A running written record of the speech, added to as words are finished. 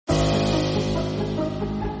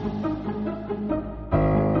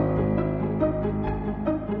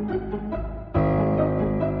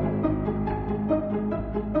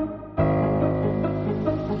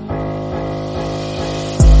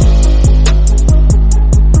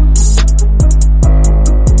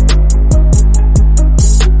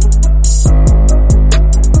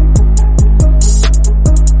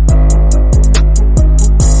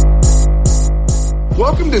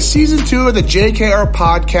Season 2 of the JKR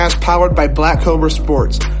podcast powered by Black Cobra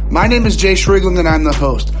Sports. My name is Jay Shrigland and I'm the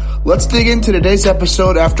host. Let's dig into today's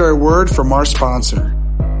episode after a word from our sponsor.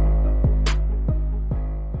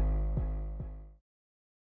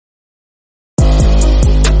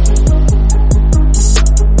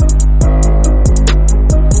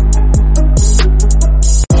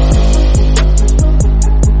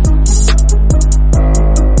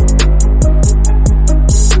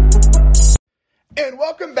 And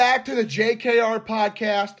welcome back to the JKR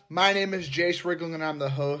podcast. My name is Jay Shrigland and I'm the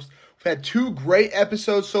host. We've had 2 great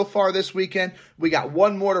episodes so far this weekend. We got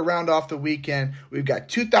one more to round off the weekend. We've got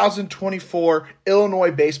 2024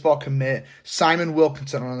 Illinois baseball commit Simon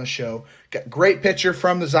Wilkinson on the show. Got great pitcher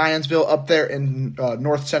from the Zionsville up there in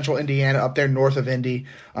north central Indiana, up there north of Indy.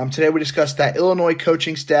 Today we discussed that Illinois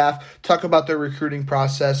coaching staff, talk about their recruiting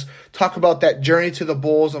process, talk about that journey to the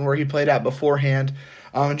Bulls and where he played at beforehand.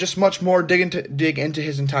 And just much more, dig into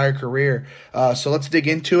his entire career. So let's dig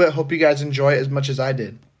into it. Hope you guys enjoy it as much as I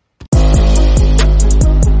did.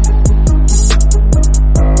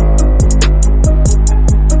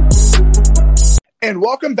 And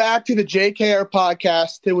welcome back to the JKR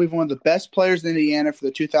podcast. Today we have one of the best players in Indiana for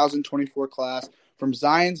the 2024 class from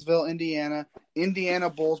Zionsville, Indiana, Indiana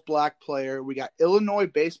Bulls black player. We got Illinois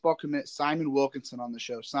baseball commit Simon Wilkinson on the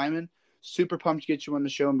show. Simon, super pumped to get you on the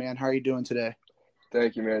show, man. How are you doing today?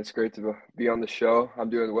 Thank you, man. It's great to be on the show. I'm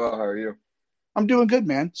doing well. How are you? I'm doing good,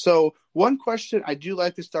 man. So one question I do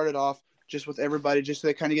like to start it off just with everybody, just so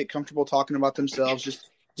they kind of get comfortable talking about themselves, just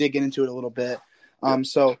digging into it a little bit.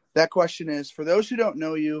 So that question is, for those who don't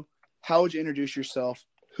know you, how would you introduce yourself?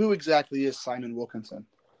 Who exactly is Simon Wilkinson?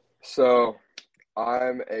 So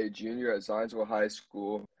I'm a junior at Zionsville High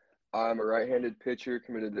School. I'm a right-handed pitcher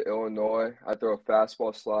committed to Illinois. I throw a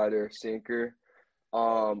fastball, slider, sinker.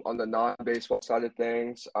 On the non-baseball side of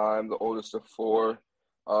things, I'm the oldest of 4.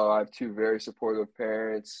 I have 2 very supportive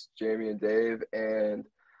parents, Jamie and Dave, and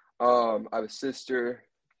I have a sister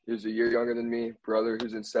who's a year younger than me, brother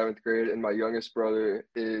who's in 7th grade, and my youngest brother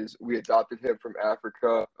we adopted him from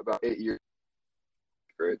Africa about 8 years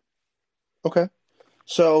ago. Okay.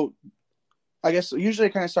 So I guess usually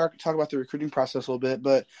I kind of talk about the recruiting process a little bit,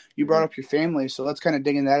 but you brought up your family, so let's kind of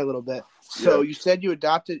dig in that a little bit. So You said you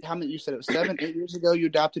adopted, you said it was 7, 8 years ago you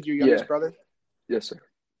adopted your youngest brother? Yes, sir.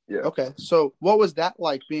 Yeah. Okay. So what was that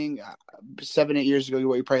like being 7, 8 years ago?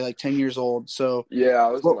 You're probably like 10 years old. So yeah, I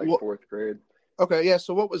was in 4th grade. Okay, yeah.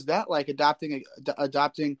 So what was that like adopting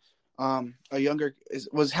a younger?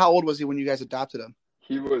 How old was he when you guys adopted him?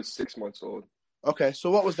 He was 6 months old. Okay,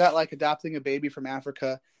 so what was that like adopting a baby from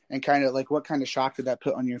Africa, and kind of like what kind of shock did that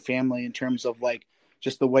put on your family in terms of like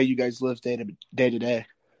just the way you guys live day to day?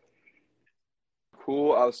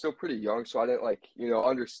 Cool. I was still pretty young, so I didn't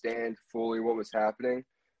understand fully what was happening.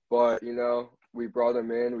 But we brought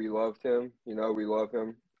him in. We loved him. We love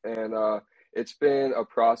him, and it's been a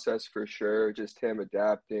process for sure, just him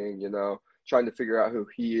adapting, trying to figure out who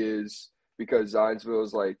he is, because Zionsville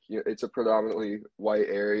is it's a predominantly white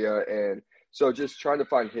area. And so just trying to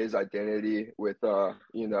find his identity with, a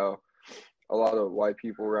lot of white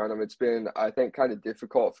people around him. It's been, I think, kind of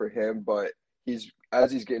difficult for him, but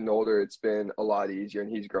as he's getting older, it's been a lot easier,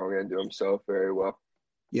 and he's growing into himself very well.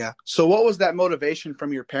 Yeah. So what was that motivation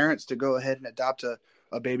from your parents to go ahead and adopt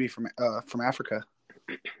a baby from Africa?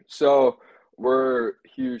 So we're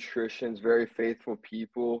huge Christians, very faithful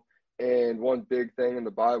people. And one big thing in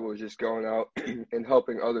the Bible is just going out and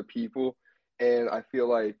helping other people. And I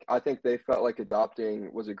think they felt like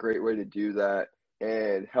adopting was a great way to do that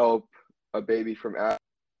and help a baby from Africa,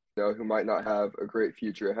 who might not have a great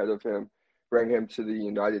future ahead of him, bring him to the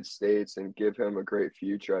United States and give him a great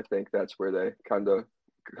future. I think that's where they kind of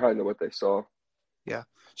what they saw. Yeah.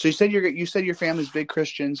 So you said your family's big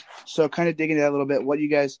Christians. So kind of dig into that a little bit. What you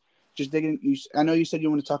guys just dig in? I know you said you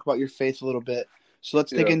want to talk about your faith a little bit. So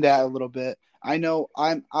let's dig into that a little bit. I know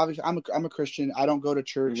I'm a Christian. I don't go to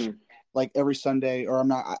church like every Sunday, or I'm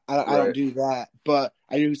not. I don't do that. But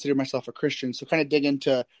I do consider myself a Christian. So kind of dig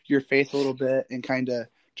into your faith a little bit and kind of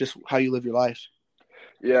just how you live your life.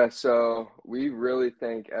 Yeah. So we really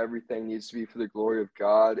think everything needs to be for the glory of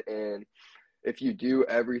God, and if you do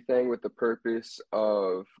everything with the purpose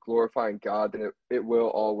of glorifying God, then it will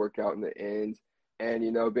all work out in the end. And,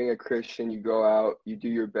 being a Christian, you go out, you do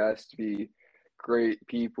your best to be great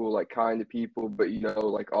people, kind to people, but,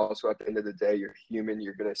 also at the end of the day, you're human,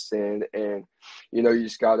 you're going to sin. And, you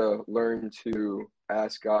just got to learn to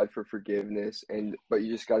ask God for forgiveness. But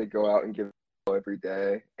you just got to go out and give every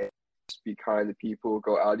day and just be kind to people,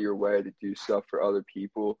 go out of your way to do stuff for other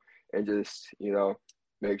people, and just,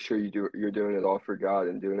 make sure you're doing it all for God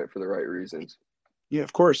and doing it for the right reasons. Yeah,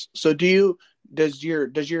 of course. So does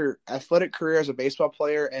your athletic career as a baseball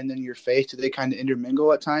player and then your faith, do they kind of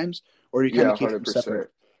intermingle at times, or do you kind Yeah, of keep them separate?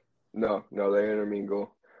 100%. No, no, they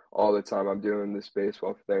intermingle all the time. I'm doing this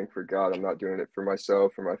baseball thing for God. I'm not doing it for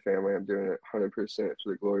myself, for my family. I'm doing it 100%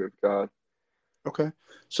 for the glory of God. Okay.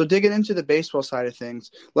 So digging into the baseball side of things,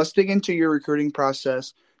 let's dig into your recruiting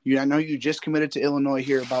process. I know you just committed to Illinois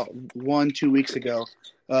here about 2 weeks ago.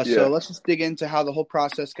 So Yeah. let's just dig into how the whole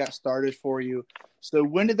process got started for you. So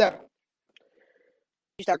when did that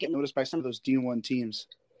you start getting noticed by some of those D1 teams?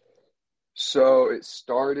 So it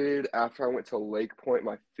started after I went to Lake Point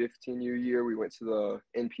my 15U year. We went to the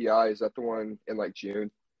NPI. Is that the one in like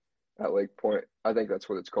June at Lake Point? I think that's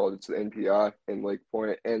what it's called. It's the NPI in Lake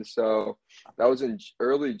Point. And so that was in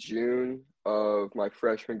early June of my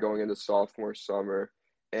freshman going into sophomore summer.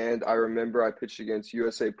 And I remember I pitched against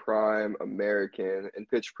USA Prime American and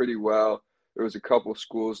pitched pretty well. There was a couple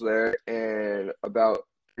schools there, and about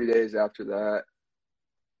 3 days after that,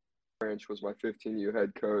 French was my 15U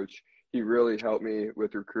head coach. He really helped me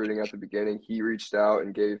with recruiting at the beginning. He reached out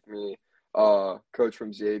and gave me coach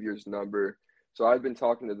from Xavier's number. So I'd been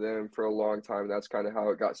talking to them for a long time. That's kind of how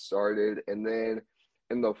it got started. And then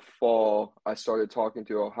in the fall, I started talking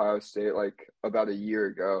to Ohio State like about a year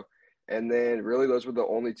ago. And then really those were the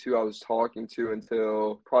only two I was talking to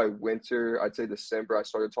until probably winter. I'd say December, I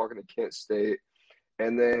started talking to Kent State.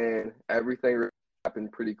 And then everything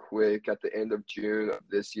happened pretty quick at the end of June of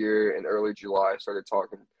this year and early July. I started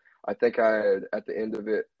talking. I think I had at the end of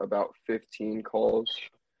it about 15 calls.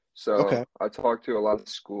 So Okay. I talked to a lot of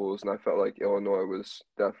schools, and I felt like Illinois was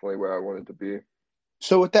definitely where I wanted to be.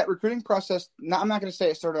 So with that recruiting process, I'm not going to say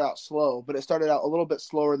it started out slow, but it started out a little bit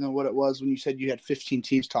slower than what it was when you said you had 15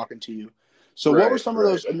 teams talking to you. So what were Right, some of right.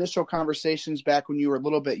 those initial conversations back when you were a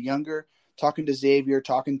little bit younger, talking to Xavier,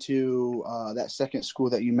 talking to that second school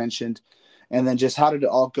that you mentioned, and then just how did it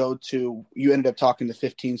all go to you ended up talking to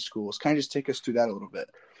 15 schools? Kind of just take us through that a little bit.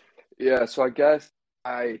 Yeah, so I guess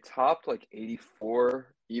I topped like 84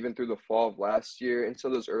 even through the fall of last year. And so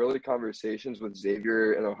those early conversations with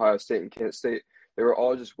Xavier and Ohio State and Kent State, they were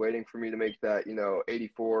all just waiting for me to make that,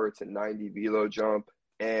 84 to 90 velo jump.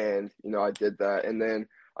 And, I did that. And then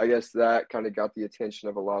I guess that kind of got the attention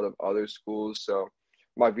of a lot of other schools. So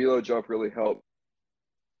my velo jump really helped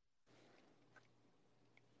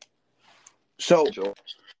So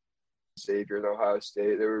Xavier and Ohio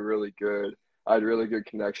State. They were really good. I had really good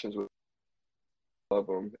connections with all of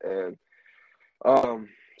them. And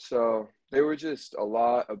so they were just a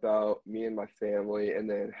lot about me and my family and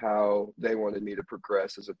then how they wanted me to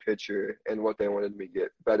progress as a pitcher and what they wanted me to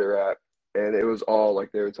get better at. And it was all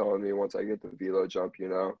like they were telling me once I get the velo jump,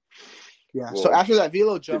 yeah. So we'll after that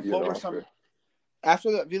velo give jump, you an offer.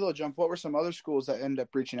 what were some other schools that ended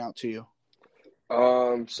up reaching out to you?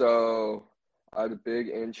 So I had a big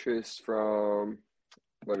interest from,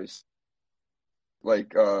 let me see,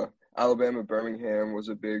 like Alabama, Birmingham was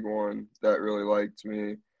a big one that really liked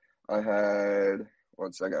me. I had,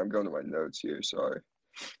 one second, I'm going to my notes here, sorry.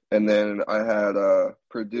 And then I had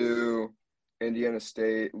Purdue, Indiana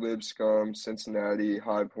State, Lipscomb, Cincinnati,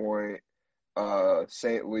 High Point,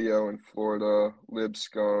 St. Leo in Florida,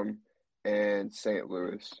 Lipscomb, and St.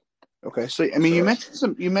 Louis. Okay, so I mean, you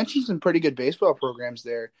So mentioned some pretty good baseball programs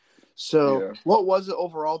there. So, yeah, what was it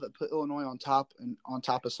overall that put Illinois on top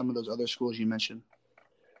of some of those other schools you mentioned?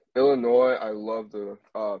 Illinois. I love the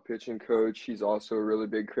pitching coach. He's also a really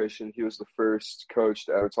big Christian. He was the first coach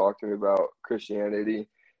to ever talk to me about Christianity,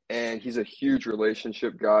 and he's a huge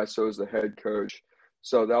relationship guy. So is the head coach.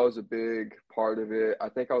 So that was a big part of it. I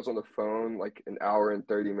think I was on the phone like an hour and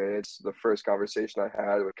 30 minutes. The first conversation I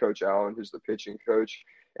had with Coach Allen, who's the pitching coach,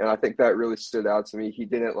 and I think that really stood out to me. He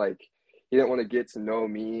didn't want to get to know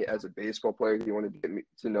me as a baseball player. He wanted to get me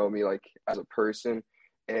to know me like as a person,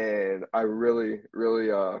 and I really, really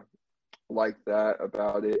like that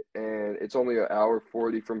about it. And it's only an hour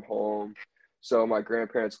 40 from home. So my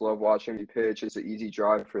grandparents love watching me pitch. It's an easy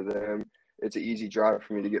drive for them. It's an easy drive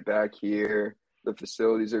for me to get back here. The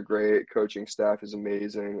facilities are great. Coaching staff is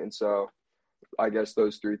amazing. And so I guess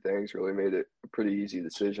those three things really made it a pretty easy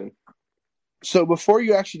decision. So, before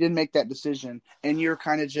you actually did make that decision, and you're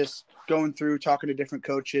kind of just going through talking to different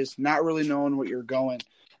coaches, not really knowing what you're going,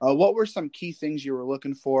 what were some key things you were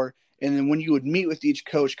looking for? And then when you would meet with each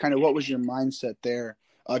coach, kind of what was your mindset there?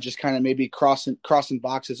 Just kind of maybe crossing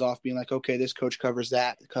boxes off, being like, okay, this coach covers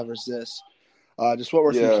that, covers this. Just what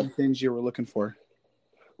were some Yeah. key things you were looking for?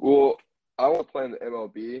 Well, I want to play in the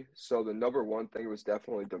MLB. So the number one thing was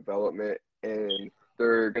definitely development. And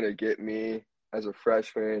they're going to get me as a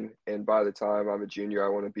freshman. And by the time I'm a junior, I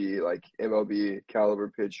want to be like MLB caliber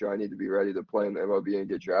pitcher. I need to be ready to play in the MLB and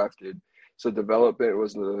get drafted. So development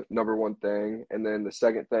was the number one thing. And then the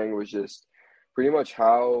second thing was just pretty much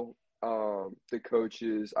how the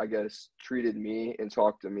coaches, I guess, treated me and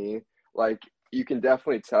talked to me. Like, you can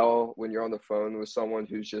definitely tell when you're on the phone with someone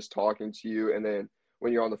who's just talking to you, and then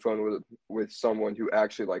when you're on the phone with someone who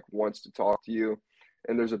actually like wants to talk to you.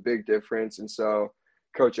 And there's a big difference. And so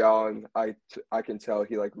Coach Allen, I can tell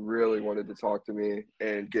he like really wanted to talk to me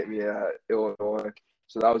and get me at Illinois.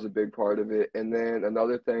 So that was a big part of it. And then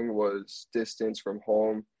another thing was distance from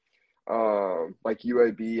home. Like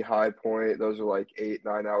UAB, High Point, those are like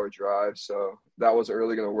 8-9 hour drives. So that wasn't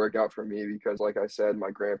really going to work out for me because, like I said,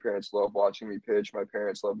 my grandparents love watching me pitch. My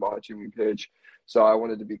parents love watching me pitch. So I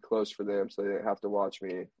wanted to be close for them so they didn't have to watch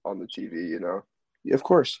me on the TV, you know? Yeah, of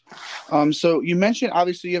course. So you mentioned,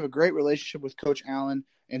 obviously, you have a great relationship with Coach Allen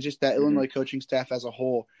and just that Illinois coaching staff as a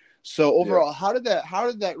whole. So overall, how did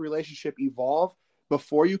that relationship evolve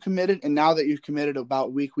before you committed, and now that you've committed about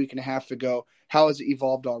a week and a half ago, how has it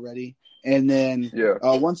evolved already? And then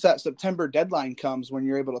once that September deadline comes, when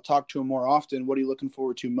you're able to talk to him more often, what are you looking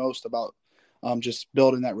forward to most about just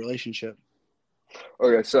building that relationship?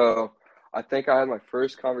 Okay, so I think I had my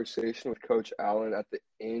first conversation with Coach Allen at the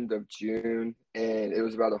end of June, and it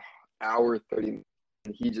was about an hour 30 minutes.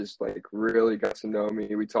 And he just like really got to know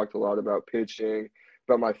me. We talked a lot about pitching,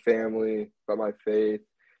 about my family, about my faith.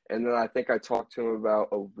 And then I think I talked to him about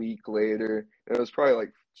a week later, and it was probably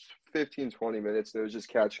like 15-20 minutes. And it was just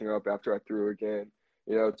catching up after I threw again,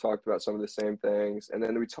 talked about some of the same things. And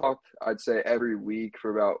then we talked, I'd say, every week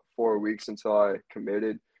for about 4 weeks until I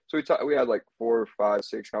committed. So we had like 4, 5,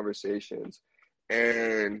 6 conversations.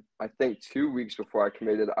 And I think 2 weeks before I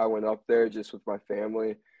committed, I went up there just with my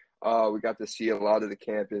family. We got to see a lot of the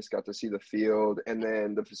campus, got to see the field, and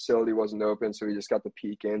then the facility wasn't open, so we just got to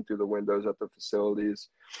peek in through the windows at the facilities.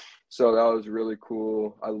 So that was really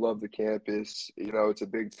cool. I love the campus. It's a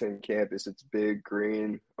Big Ten campus. It's big,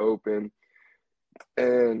 green, open,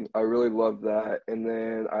 and I really love that. And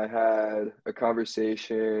then I had a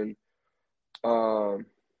conversation,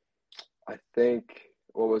 I think,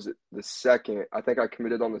 what was it, the second? I think I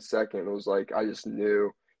committed on the second. It was like I just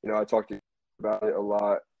knew, I talked to you about it a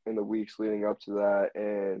lot in the weeks leading up to that,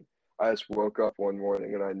 and I just woke up one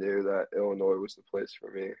morning and I knew that Illinois was the place for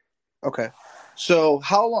me. Okay. So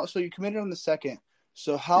how long? So you committed on the second.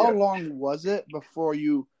 So how long was it before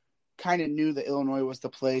you kind of knew that Illinois was the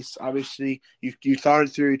place? Obviously, you thought it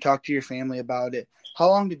through. You talked to your family about it. How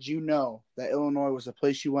long did you know that Illinois was the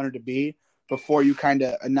place you wanted to be before you kind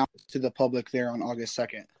of announced to the public there on August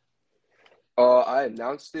 2nd? I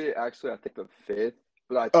announced it actually, I think the 5th.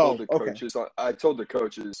 But I told the coaches. Okay. I told the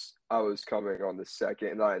coaches I was coming on the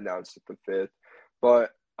 2nd, and I announced it the 5th. But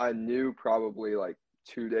I knew probably like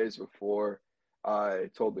 2 days before I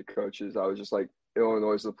told the coaches. I was just like,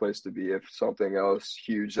 Illinois is the place to be. If something else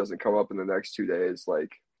huge doesn't come up in the next 2 days,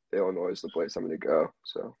 like Illinois is the place I'm going to go.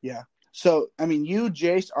 So yeah. So I mean, you,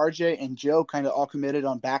 Jace, RJ, and Joe kind of all committed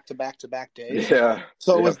on back-to-back days. Yeah.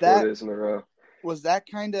 So was 4 days in a row. Was that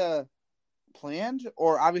kind of planned,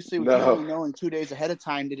 or obviously with you only knowing 2 days ahead of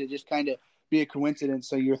time, did it just kind of be a coincidence?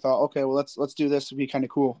 So you thought, okay, well let's do this, it'd be kind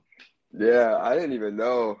of cool. Yeah, I didn't even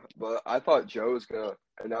know, but I thought Joe was gonna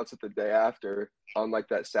announce it the day after on like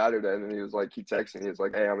that Saturday, and then he texted me, he was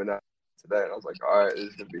like, hey, I'm announcing today, and I was like, all right, this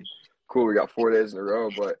is gonna be cool. We got 4 days in a row,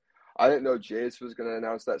 but I didn't know Jace was gonna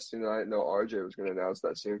announce that soon. I didn't know RJ was gonna announce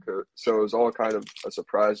that soon, so it was all kind of a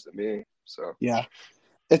surprise to me. So yeah,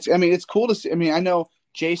 it's cool to see. I mean, I know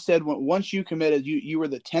Jay said once you committed, you were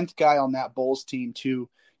the 10th guy on that Bulls team to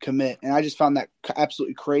commit, and I just found that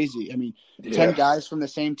absolutely crazy. I mean, 10 guys from the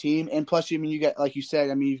same team, and plus, I mean, you got, like you said,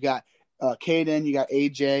 I mean, you've got Caden, you got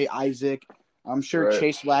AJ, Isaac. I'm sure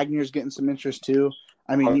Chase Wagner's getting some interest too.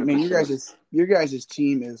 I mean, 100%. Your guys'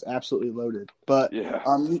 team is absolutely loaded. But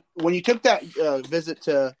when you took that visit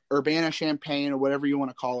to Urbana-Champaign or whatever you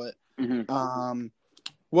want to call it,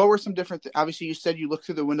 what were some different obviously, you said you looked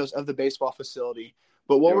through the windows of the baseball facility,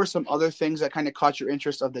 but what were some other things that kind of caught your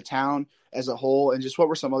interest of the town as a whole, and just what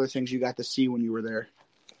were some other things you got to see when you were there?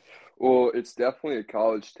 Well, it's definitely a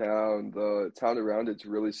college town. The town around it's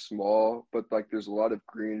really small, but like there's a lot of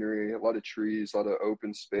greenery, a lot of trees, a lot of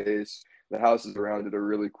open space. The houses around it are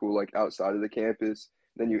really cool, like outside of the campus.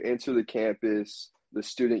 Then you enter the campus. The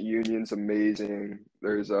student union's amazing.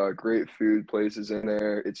 There's great food places in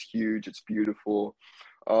there. It's huge. It's beautiful.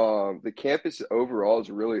 The campus overall is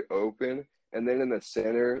really open. And then in the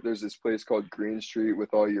center, there's this place called Green Street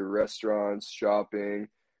with all your restaurants, shopping,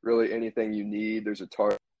 really anything you need. There's a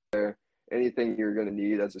Target there. Anything you're going to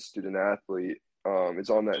need as a student athlete, it's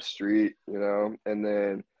on that street, And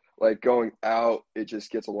then, like, going out, it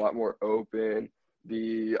just gets a lot more open.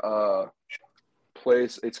 The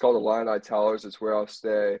place. It's called the Illini Towers. It's where I'll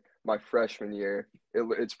stay my freshman year.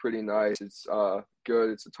 It's pretty nice. It's good.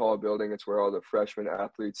 It's a tall building. It's where all the freshman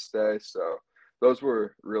athletes stay. So those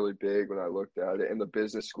were really big when I looked at it. And the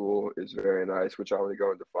business school is very nice, which I want to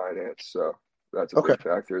go into finance. So that's a Okay. big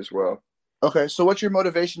factor as well. Okay, so what's your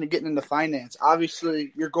motivation to getting into finance?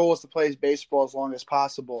 Obviously, your goal is to play baseball as long as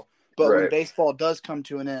possible. But when Right. baseball does come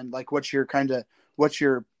to an end, like what's your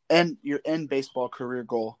end baseball career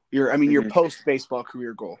goal? Your post baseball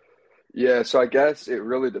career goal. Yeah, so I guess it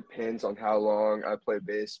really depends on how long I play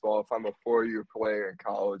baseball. If I'm a 4-year player in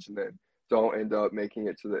college and then don't end up making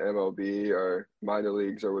it to the MLB or minor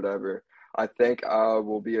leagues or whatever, I think I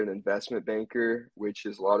will be an investment banker, which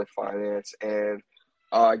is a lot of finance. And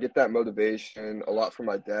I get that motivation a lot from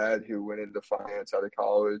my dad, who went into finance out of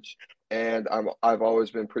college. And I've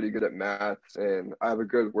always been pretty good at math, and I have a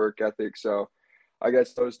good work ethic. So I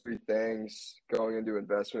guess those three things going into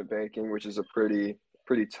investment banking, which is a pretty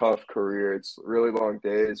tough career. It's really long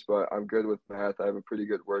days, but I'm good with math. I have a pretty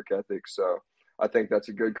good work ethic, so I think that's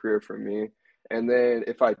a good career for me. And then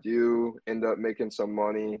if I do end up making some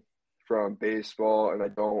money from baseball and I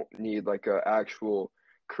don't need like an actual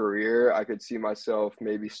career, I could see myself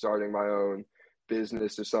maybe starting my own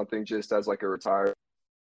business or something just as like a retirement,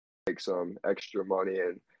 make some extra money.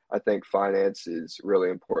 And I think finance is really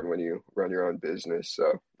important when you run your own business.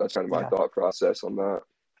 So that's kind of my Yeah. thought process on that.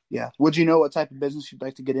 Yeah. Would you know what type of business you'd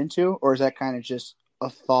like to get into, or is that kind of just a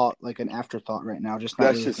thought, like an afterthought right now, just not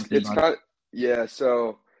That's really just thinking it's about it? kind of yeah.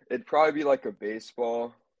 So it'd probably be like a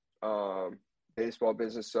baseball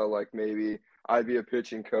business. So like maybe I'd be a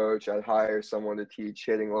pitching coach. I'd hire someone to teach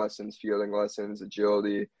hitting lessons, fielding lessons,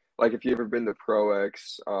 agility. Like if you ever been to Pro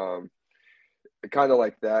X, kind of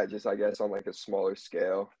like that. Just I guess on like a smaller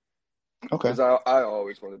scale. Okay. Because I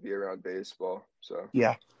always want to be around baseball. So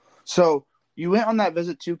Yeah. So you went on that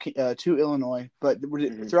visit to Illinois, but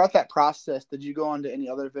throughout that process, did you go on to any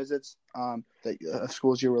other visits that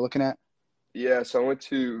schools you were looking at? yeah, so I went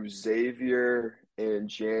to Xavier in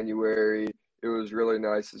January. It was really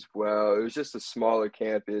nice as well. It was just a smaller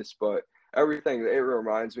campus, but everything, it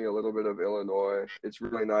reminds me a little bit of Illinois. It's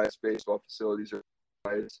really nice. Baseball facilities are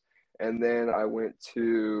nice. And then I went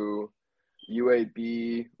to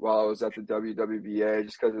UAB while I was at the WWBA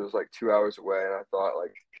just because it was like 2 hours away. And I thought,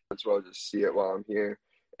 like, might as well just see it while I'm here.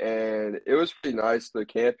 And it was pretty nice. The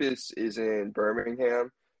campus is in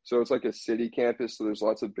Birmingham. So it's like a city campus, so there's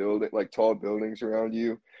lots of tall buildings around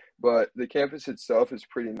you. But the campus itself is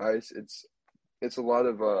pretty nice. It's a lot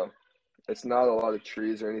of it's not a lot of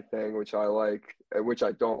trees or anything, which I like, which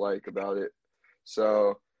I don't like about it.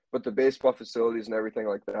 So, but the baseball facilities and everything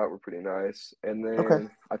like that were pretty nice. And Okay. then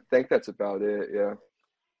I think that's about it. Yeah.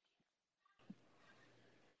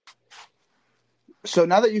 So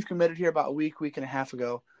now that you've committed here about a week and a half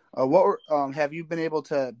ago, have you been able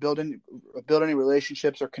to build any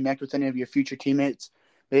relationships or connect with any of your future teammates,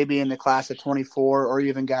 maybe in the class of 24 or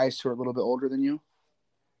even guys who are a little bit older than you?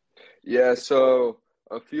 Yeah, so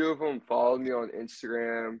a few of them followed me on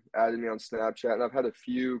Instagram, added me on Snapchat, and I've had a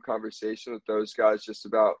few conversations with those guys just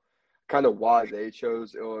about kind of why they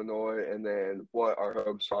chose Illinois and then what our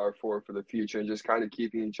hopes are for the future, and just kind of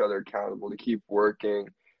keeping each other accountable to keep working.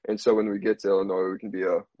 And so when we get to Illinois, we can be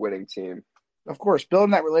a winning team. Of course,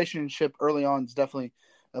 building that relationship early on is definitely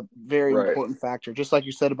a very Right. important factor, just like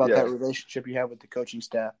you said about that Yeah. relationship you have with the coaching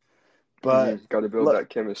staff. But Got to build that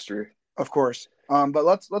chemistry. of course. But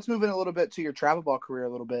let's move in a little bit to your travel ball career a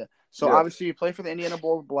little bit. So Yeah. obviously you play for the Indiana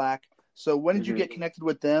Bold Black. So when did you get connected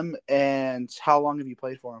with them, and how long have you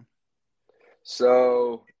played for them?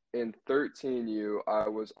 So in 13U, I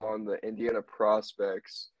was on the Indiana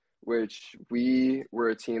Prospects, which we were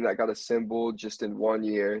a team that got assembled just in 1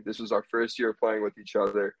 year. This was our first year playing with each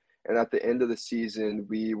other. And at the end of the season,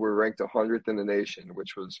 we were ranked 100th in the nation,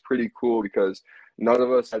 which was pretty cool because none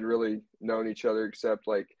of us had really known each other except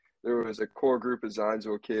like there was a core group of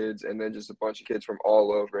Zionsville kids and then just a bunch of kids from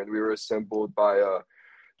all over. And we were assembled by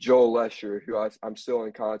Joel Lesher, who I'm still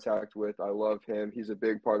in contact with. I love him. He's a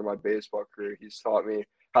big part of my baseball career. He's taught me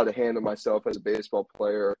how to handle myself as a baseball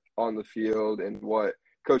player on the field and what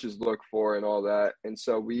coaches look for and all that. And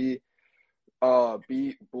so we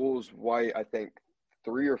beat Bulls White, I think,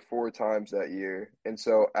 3 or 4 times that year. And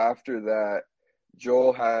so after that,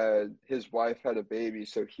 his wife had a baby,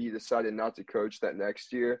 so he decided not to coach that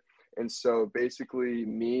next year. And so basically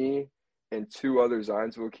me and 2 other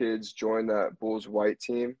Zionsville kids joined that Bulls White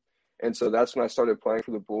team. And so that's when I started playing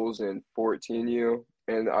for the Bulls in 14U.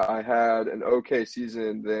 And I had an okay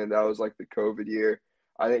season then. That was like the COVID year.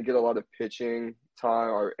 I didn't get a lot of pitching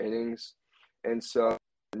time or innings. And so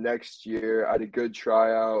next year I had a good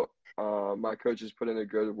tryout my coaches put in a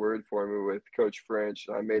good word for me with Coach French,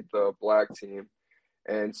 and I made the black team.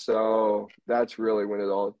 And so that's really when it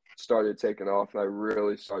all started taking off, and I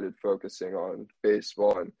really started focusing on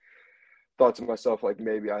baseball and thought to myself, like,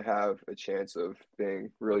 maybe I have a chance of being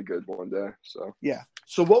really good one day. So Yeah.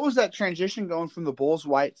 So what was that transition going from the Bulls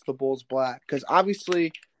white to the Bulls black? Because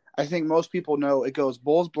obviously, I think most people know it goes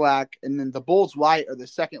Bulls black, and then the Bulls white are the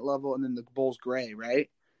second level, and then the Bulls gray, right?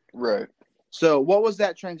 right. So what was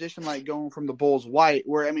that transition like going from the Bulls white,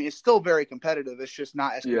 where, I mean, it's still very competitive. It's just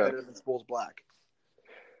not as Yeah. competitive as Bulls black.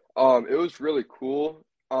 It was really cool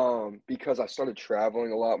because I started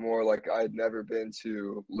traveling a lot more. Like, I had never been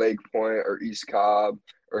to Lake Point or East Cobb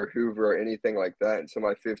or Hoover or anything like that until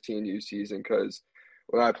my 15U season, because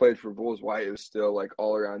when I played for Bulls White, it was still like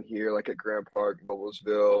all around here, like at Grand Park,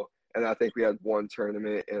 Noblesville, and I think we had one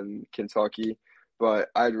tournament in Kentucky, but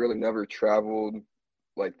I'd really never traveled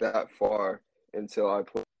like that far until I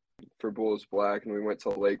played for Bulls Black, and we went to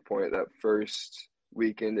Lake Point that first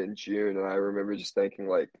weekend in June, and I remember just thinking,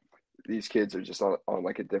 like, these kids are just on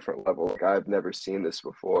like a different level. Like, I've never seen this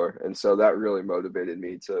before, and so that really motivated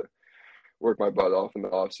me to work my butt off in the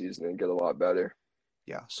off season and get a lot better.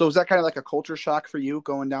 Yeah. So is that kind of like a culture shock for you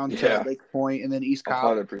going down to Yeah, Lake Point and then East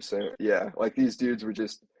Cobb? 100%. Yeah, like, these dudes were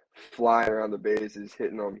just flying around the bases,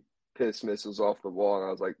 hitting them piss missiles off the wall, and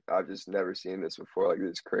I was like, I've just never seen this before. Like,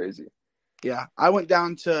 this is crazy. Yeah. I went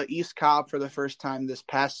down to East Cobb for the first time this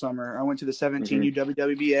past summer. I went to the 17U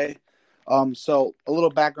WWBA. So a little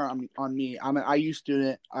background on me. I'm an IU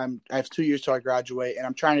student. I have 2 years till I graduate, and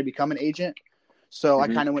I'm trying to become an agent. So I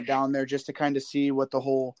kind of went down there just to kind of see what the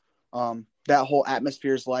whole that whole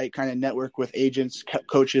atmosphere is like, kind of network with agents,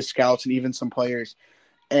 coaches, scouts, and even some players.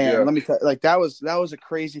 And Yeah, let me tell you, like, that was a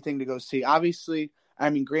crazy thing to go see. Obviously, I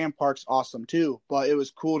mean, Grand Park's awesome too, but it was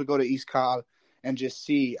cool to go to East Cobb and just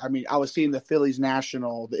see. I mean, I was seeing the Phillies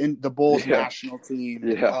national, the Bulls yeah, national team,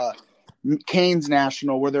 yeah, Canes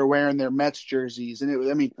national, where they're wearing their Mets jerseys, and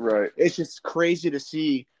I mean, right. it's just crazy to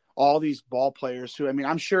see all these ball players who, I mean,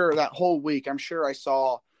 I'm sure that whole week, I'm sure I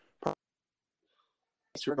saw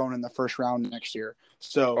who are going in the first round next year.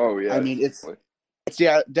 So, Oh, I yeah, mean, it's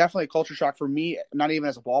yeah, definitely a culture shock for me, not even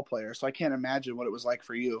as a ball player. So I can't imagine what it was like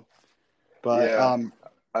for you. But yeah.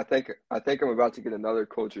 I think I'm about to get another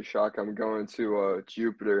culture shock. I'm going to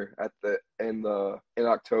Jupiter in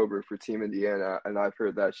October for Team Indiana, and I've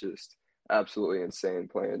heard that's just absolutely insane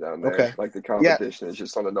playing down there. okay, Like, the yeah, competition is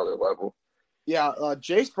just on another level. yeah.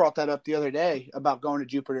 Jace brought that up the other day about going to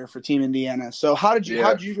Jupiter for Team Indiana. So how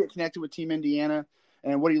Yeah. did you get connected with Team Indiana,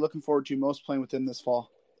 and what are you looking forward to most playing with them this fall?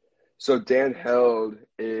 So Dan Held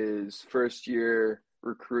is first year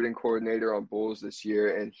recruiting coordinator on Bulls this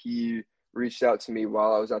year, and he reached out to me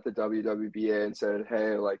while I was at the WWBA and said,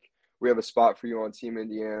 "Hey, like, we have a spot for you on Team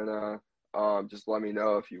Indiana. Just let me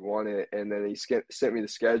know if you want it." And then he sent me the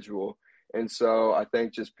schedule, and so I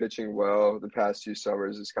think just pitching well the past 2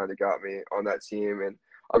 summers has kind of got me on that team, and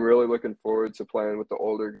I'm really looking forward to playing with the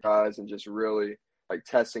older guys and just really like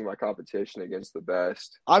testing my competition against the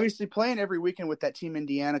best. Obviously, playing every weekend with that Team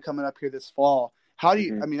Indiana coming up here this fall. How do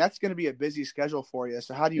you? hmm I mean, that's going to be a busy schedule for you.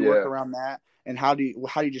 So how do you work Yeah. around that, and how do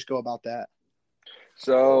you just go about that?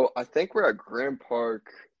 So I think we're at Grand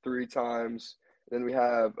Park 3 times. Then we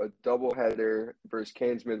have a doubleheader versus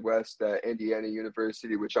Canes Midwest at Indiana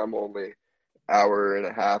University, which I'm only hour and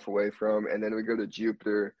a half away from, and then we go to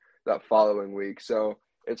Jupiter that following week. So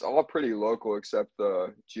it's all pretty local except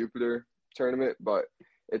the Jupiter tournament, but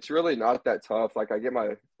it's really not that tough. Like, I get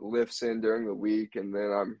my lifts in during the week, and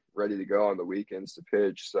then I'm ready to go on the weekends to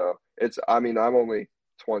pitch. So I mean, I'm only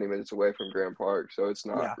 20 minutes away from Grand Park, so it's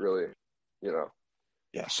not Yeah, really, you know,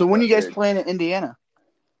 yeah. So when you that guys big. playing in Indiana?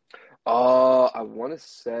 I want to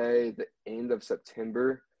say the end of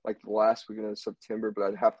September, like the last weekend of September, but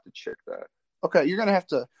I'd have to check that. Okay, you're gonna have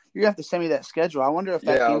to send me that schedule. I wonder if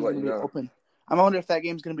Yeah, that I'll game's let gonna you be know. open. I wonder if that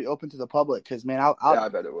game's gonna be open to the public because, man, Yeah, I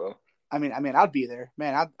bet it will. I mean, I'd be there,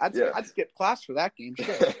 man. Yeah. I'd skip class for that game,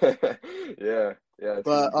 shit. Yeah, yeah, it's gonna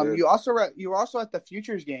But be good. you were also at the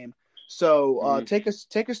Futures game. So hmm take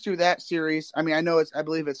us through that series. I mean, I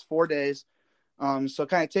believe it's 4 days. So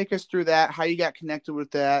kind of take us through that, how you got connected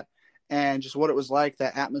with that, and just what it was like,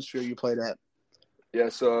 that atmosphere you played at. Yeah,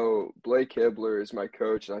 so Blake Hibbler is my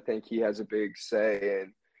coach, and I think he has a big say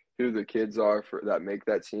in who the kids are for that make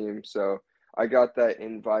that team. So I got that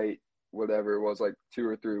invite, whatever it was, like 2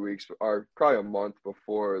 or 3 weeks, or probably a month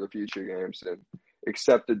before the future games, and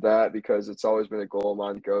accepted that because it's always been a goal of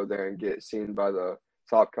mine to go there and get seen by the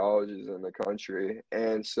top colleges in the country.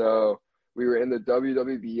 And so we were in the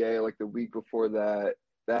WWBA like the week before that.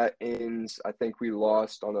 That ends, I think we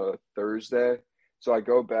lost on a Thursday. So I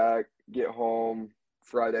go back, get home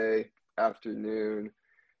Friday afternoon,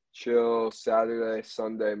 chill Saturday,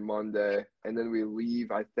 Sunday, Monday, and then we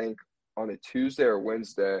leave, I think, on a Tuesday or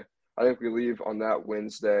Wednesday. I think we leave on that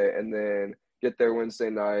Wednesday and then get there Wednesday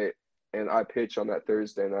night, and I pitch on that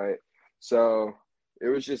Thursday night. So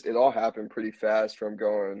it all happened pretty fast from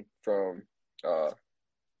going from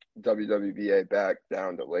WWBA back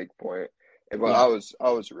down to Lake Point. But Yeah.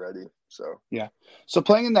 I was ready. So Yeah. So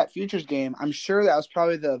playing in that futures game, I'm sure that was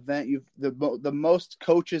probably the event the most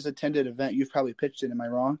coaches attended event you've probably pitched in. Am I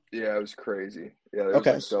wrong? yeah, it was crazy. Yeah, there was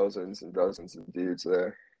Okay. like dozens and dozens of dudes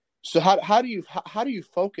there. So how do you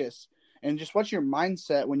focus, and just what's your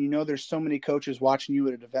mindset when you know there's so many coaches watching you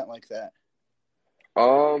at an event like that?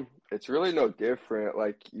 It's really no different.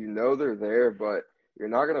 Like, they're there, but you're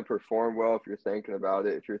not gonna perform well if you're thinking about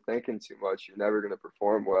it. If you're thinking too much, you're never gonna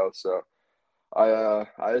perform well. So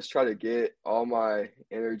I just try to get all my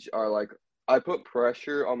energy, or like I put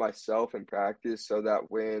pressure on myself in practice so that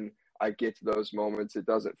when I get to those moments, it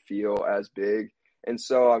doesn't feel as big. And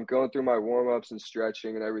so I'm going through my warm-ups and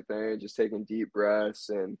stretching and everything, just taking deep breaths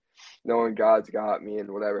and knowing God's got me,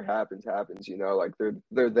 and whatever happens, happens, like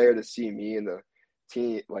they're there to see me, and the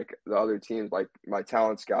team, like the other teams, like my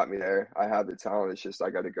talent's got me there. I have the talent. It's just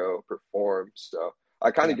I got to go perform. So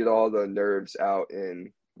I kind Yeah. of get all the nerves out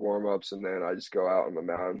in warm-ups, and then I just go out on the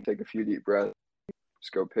mound, take a few deep breaths,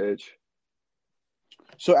 just go pitch.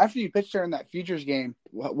 So after you pitched there in that futures game,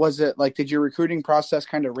 what was it like? Did your recruiting process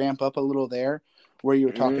kind of ramp up a little there, where you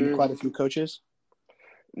were talking to quite a few coaches?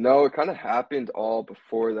 No, it kind of happened all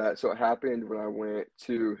before that. So it happened when I went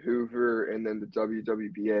to Hoover and then the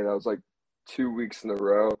WWBA. That was like 2 weeks in a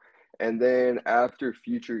row. And then after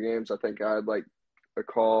future games, I think I had like a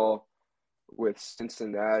call with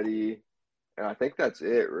Cincinnati, and I think that's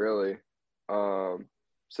it really.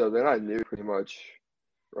 So then I knew pretty much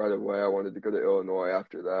right away I wanted to go to Illinois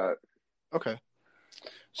after that. Okay.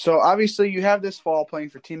 So obviously you have this fall playing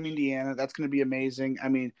for Team Indiana. That's going to be amazing. I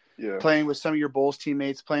mean, Yeah. playing with some of your Bulls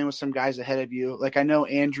teammates, playing with some guys ahead of you. Like I know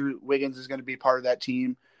Andrew Wiggins is going to be part of that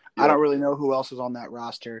team. Yep. I don't really know who else is on that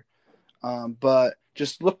roster. But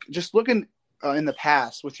just looking in the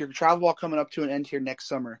past, with your travel ball coming up to an end here next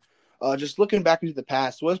summer, just looking back into the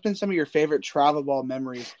past, what's been some of your favorite travel ball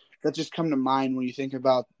memories that just come to mind when you think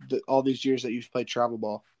about all these years that you've played travel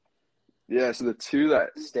ball? Yeah, so the two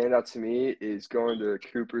that stand out to me is going to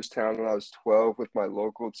Cooperstown when I was 12 with my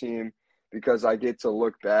local team, because I get to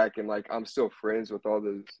look back and like I'm still friends with all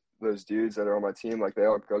those dudes that are on my team. Like they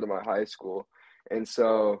all go to my high school. And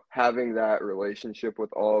so having that relationship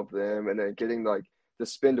with all of them, and then getting like to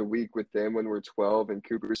spend a week with them when we're 12 in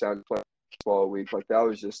Cooperstown playing basketball a week, like that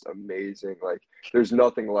was just amazing. Like there's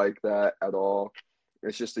nothing like that at all.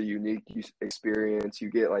 It's just a unique experience. You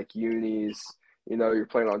get like unis. You're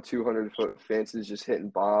playing on 200-foot fences, just hitting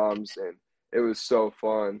bombs, and it was so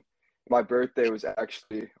fun. My birthday was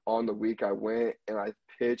actually on the week I went, and I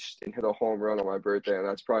pitched and hit a home run on my birthday, and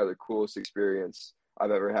that's probably the coolest experience I've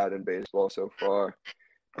ever had in baseball so far.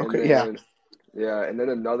 And Okay, yeah. and then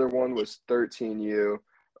another one was 13U.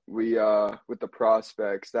 We with the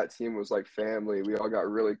prospects, that team was like family. We all got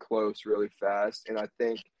really close really fast, and I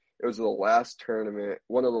think it was one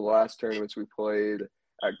of the last tournaments we played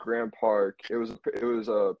at Grand Park. It was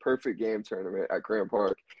a perfect game tournament at Grand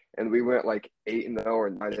Park, and we went like 8-0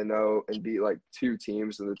 or 9-0 and beat like two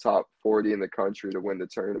teams in the top 40 in the country to win the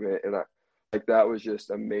tournament. And that was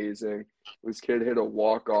just amazing. This kid hit a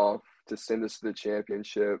walk-off to send us to the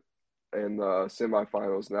championship and the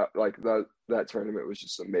semifinals, and that tournament was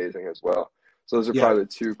just amazing as well. So those are Yeah. probably the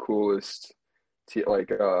two coolest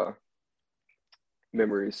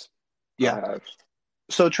memories I have.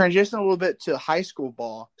 So transition a little bit to high school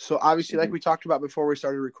ball. So obviously, like we talked about before we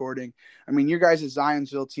started recording, I mean, your guys'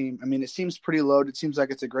 Zionsville team, I mean, it seems pretty loaded. It seems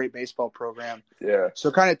like it's a great baseball program. Yeah.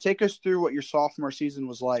 So kind of take us through what your sophomore season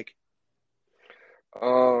was like.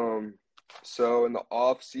 So in the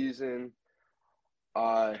off season,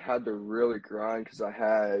 I had to really grind because I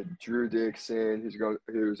had Drew Dixon,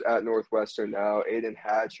 who's at Northwestern now, Aiden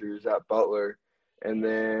Hatcher, who's at Butler, and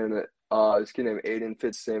then this kid named Aiden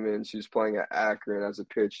Fitzsimmons, who's playing at Akron as a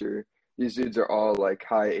pitcher. These dudes are all like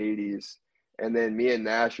high 80s. And then me and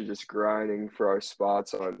Nash are just grinding for our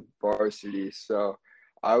spots on varsity. So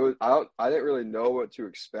I didn't really know what to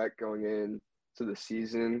expect going into the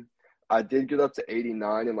season. I did get up to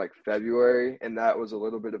 89 in like February, and that was a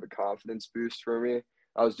little bit of a confidence boost for me.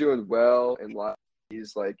 I was doing well in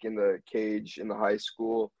lines, like in the cage in the high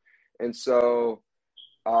school. And so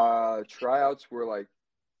tryouts were like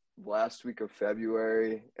last week of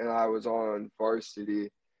February, and I was on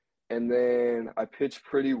varsity. And then I pitched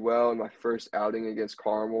pretty well in my first outing against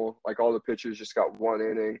Carmel. Like all the pitchers just got one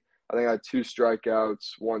inning. I think I had 2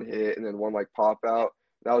 strikeouts, 1 hit, and then 1 like pop out.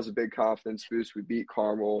 That was a big confidence boost. We beat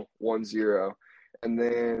Carmel 1-0. And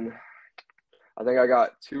then I think I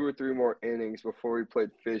got 2 or 3 more innings before we played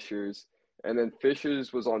Fishers. And then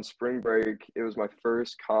Fishers was on spring break. It was my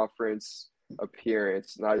first conference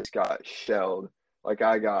appearance, and I just got shelled. Like,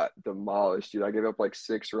 I got demolished, dude. I gave up like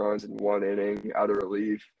 6 runs in 1 inning out of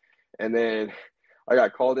relief. And then I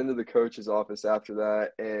got called into the coach's office after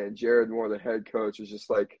that, and Jared Moore, the head coach, was just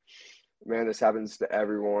like, man, this happens to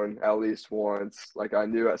everyone at least once. Like, I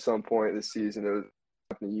knew at some point this season it was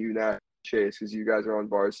happening to you, Nash, Chase, because you guys are on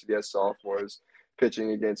varsity as sophomores,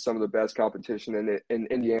 pitching against some of the best competition in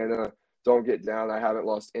Indiana. Don't get down. I haven't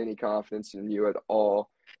lost any confidence in you at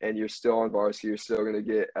all, and you're still on varsity. You're still going to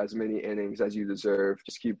get as many innings as you deserve.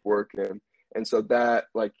 Just keep working. And so that,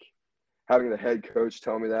 like, having the head coach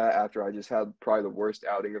tell me that after I just had probably the worst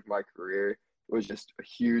outing of my career was just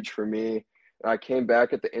huge for me. And I came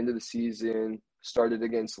back at the end of the season, started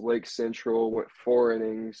against Lake Central, went 4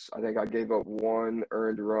 innings. I think I gave up 1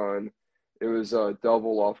 earned run. It was a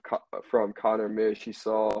double off from Connor Mish. He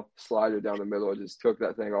saw slider down the middle. I just took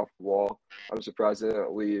that thing off the wall. I'm surprised it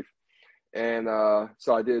didn't leave. And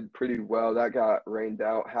so I did pretty well. That got rained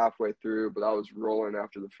out halfway through, but I was rolling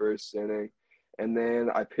after the first inning. And then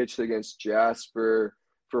I pitched against Jasper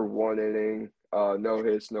for 1 inning. No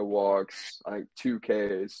hits, no walks, I think 2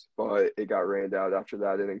 Ks, but it got rained out after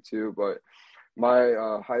that inning too. But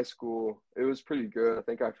my high school, it was pretty good. I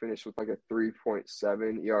think I finished with like a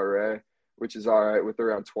 3.7 ERA, which is all right with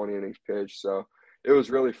around 20 innings pitched. So it was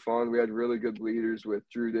really fun. We had really good leaders with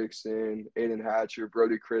Drew Dixon, Aiden Hatcher,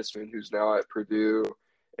 Brody Chrisman, who's now at Purdue.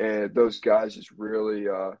 And those guys just really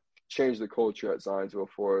changed the culture at Zionsville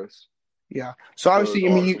for us. Yeah. So obviously,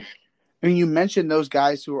 awesome. you mentioned those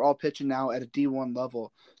guys who are all pitching now at a D1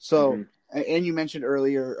 level. So, and you mentioned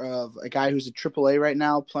earlier of a guy who's a AAA right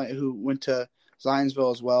now, who went to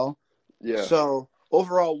Zionsville as well. Yeah. So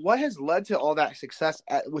overall, what has led to all that success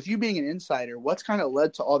with you being an insider? What's kind of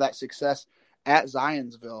led to all that success at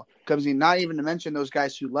Zionsville? Because not even to mention those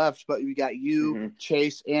guys who left, but we got you,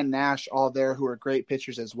 Chase, and Nash all there who are great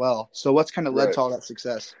pitchers as well. So what's kind of led to all that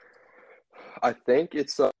success? I think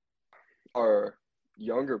it's our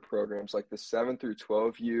younger programs like the 7 through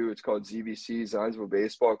 12U. It's called ZBC, Zionsville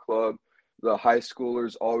Baseball Club. The high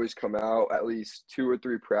schoolers always come out at least 2 or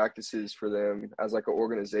 3 practices for them as like an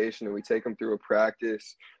organization, and we take them through a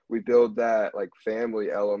practice. We build that like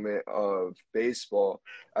family element of baseball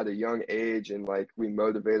at a young age, and like we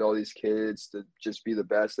motivate all these kids to just be the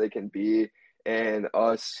best they can be. And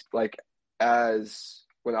us, like, as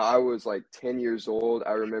when I was like 10 years old,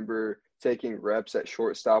 I remember taking reps at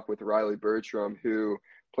shortstop with Riley Bertram, who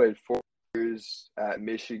played 4 years at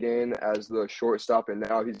Michigan as the shortstop, and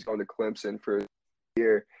now he's going to Clemson for a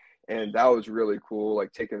year. And that was really cool,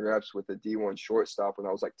 like taking reps with a D1 shortstop when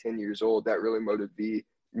I was like 10 years old. That really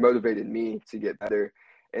motivated me to get better.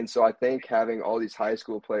 And so I think having all these high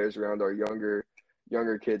school players around our younger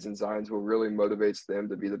kids in Zionsville really motivates them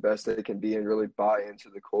to be the best they can be and really buy into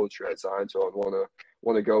the culture at Zionsville and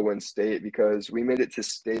want to go win state, because we made it to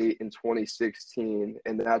state in 2016,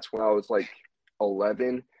 and that's when I was like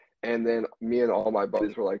 11. And then me and all my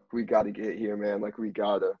buddies were like, we got to get here, man. Like, we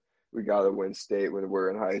gotta win state when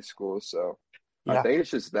we're in high school. So I think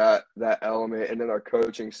it's just that element. And then our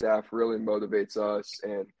coaching staff really motivates us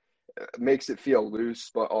and makes it feel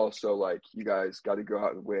loose, but also like, you guys got to go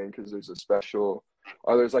out and win, because there's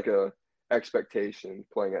like a expectation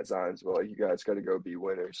playing at Zionsville. Like, you guys got to go be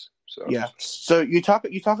winners. So yeah. So you talk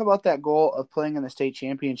about that goal of playing in the state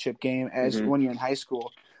championship game as when you're in high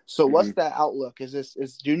school. So what's that outlook?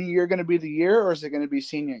 Is junior year going to be the year, or is it going to be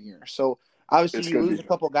senior year? So obviously you lose a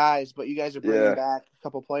couple guys, but you guys are bringing back a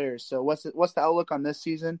couple players. So what's the outlook on this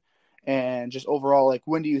season, and just overall, like,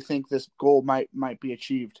 when do you think this goal might be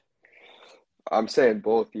achieved? I'm saying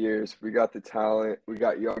both years. We got the talent. We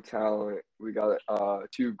got young talent. We got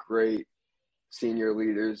 2 great senior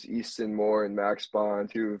leaders, Easton Moore and Max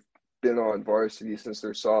Bond, who've been on varsity since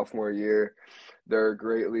their sophomore year. They're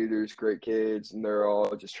great leaders, great kids, and they're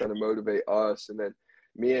all just trying to motivate us. And then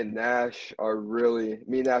me and Nash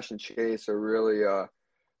and Chase are really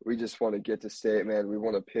we just want to get to state, man. We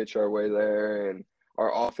want to pitch our way there, and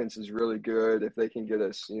our offense is really good. If they can get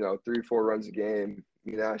us, 3-4 runs a game,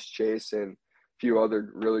 me, Nash, Chase, and a few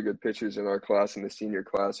other really good pitchers in our class and the senior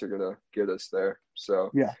class are gonna get us there. So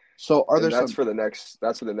yeah. So that's for the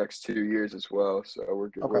next 2 years as well. So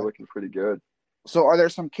we're looking pretty good. So are there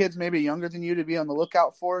some kids maybe younger than you to be on the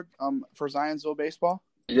lookout for Zionsville baseball?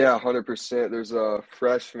 Yeah, 100%. There's a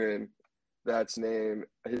freshman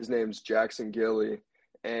his name's Jackson Gilly,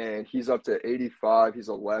 and he's up to 85. He's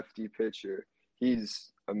a lefty pitcher. He's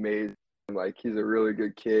amazing. Like, he's a really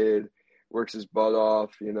good kid, works his butt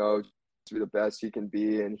off, you know, to be the best he can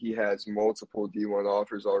be, and he has multiple D1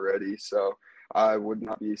 offers already. So I would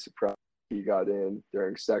not be surprised if he got in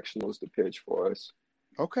during sectionals to pitch for us.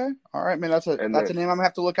 Okay. All right, man. That's a name I'm gonna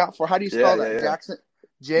have to look out for. How do you spell that? Yeah. Jackson,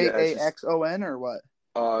 Jaxon or what?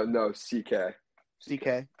 No, CK.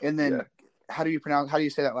 CK. And then how do you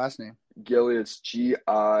say that last name? Gilley, it's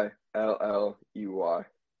Gilley.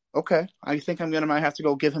 Okay. I think might have to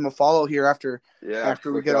go give him a follow here after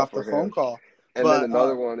we get off the phone call. And then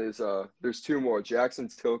another one is there's two more. Jackson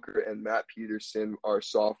Tilker and Matt Peterson are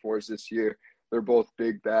sophomores this year. They're both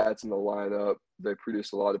big bats in the lineup. They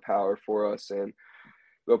produce a lot of power for us, and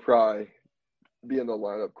they'll probably be in the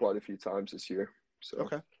lineup quite a few times this year. So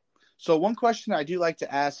okay. So one question I do like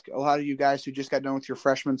to ask a lot of you guys who just got done with your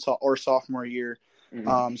freshman or sophomore year.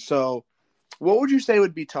 Mm-hmm. So what would you say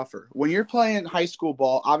would be tougher when you're playing high school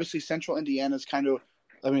ball? Obviously, Central Indiana is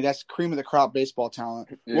that's cream of the crop baseball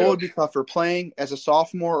talent. Yeah. What would be tougher, playing as a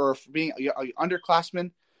sophomore or being an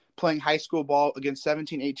underclassman playing high school ball against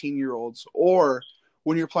 17, 18-year-olds, or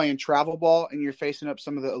when you're playing travel ball and you're facing up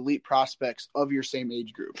some of the elite prospects of your same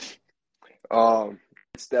age group?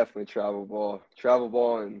 It's definitely travel ball. Travel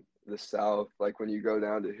ball in the South, like when you go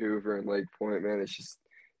down to Hoover and Lake Point, man,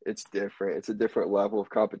 it's different. It's a different level of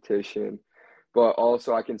competition. But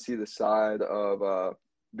also I can see the side of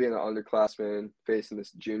being an underclassman facing the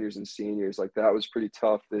juniors and seniors. Like, that was pretty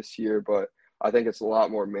tough this year, but I think it's a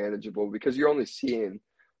lot more manageable because you're only seeing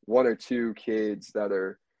one or two kids that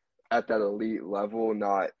are at that elite level,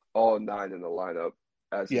 not all 9 in the lineup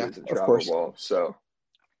as it is in travel ball.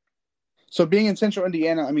 So being in Central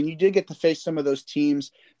Indiana, I mean, you did get to face some of those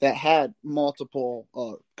teams that had multiple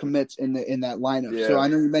commits in that lineup. Yeah. So I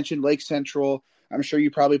know you mentioned Lake Central. I'm sure you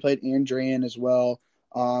probably played Andrean as well.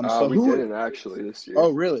 We didn't actually this year.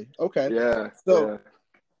 Oh, really? Okay. Yeah. So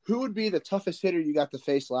who would be the toughest hitter you got to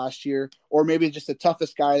face last year, or maybe just the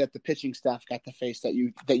toughest guy that the pitching staff got to face that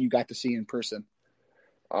you got to see in person?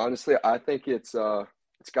 Honestly, I think it's got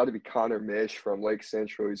to be Connor Mish from Lake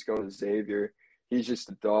Central. He's going to Xavier. He's just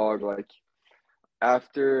a dog. Like,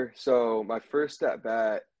 so my first at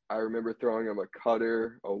bat, I remember throwing him a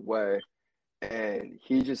cutter away, and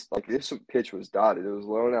he just, like, this pitch was dotted. It was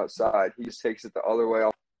low and outside. He just takes it the other way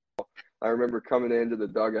off. I remember coming into the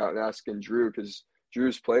dugout and asking Drew, because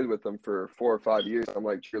Drew's played with him for 4 or 5 years. I'm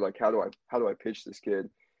like, Drew, like, how do I pitch this kid?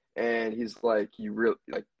 And he's like,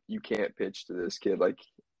 you can't pitch to this kid. Like,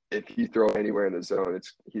 if you throw anywhere in the zone,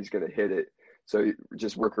 he's gonna hit it. So you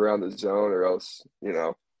just work around the zone, or else,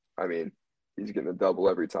 he's getting a double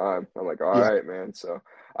every time. I'm like, all right, man. So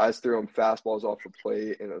I just threw him fastballs off the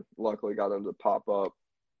plate, and luckily got him to pop up.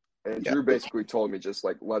 And Drew basically told me just,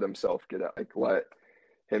 like, let himself get out, like, let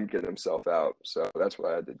him get himself out. So that's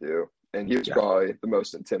what I had to do. And he was probably the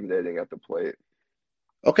most intimidating at the plate.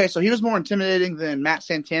 Okay, so he was more intimidating than Matt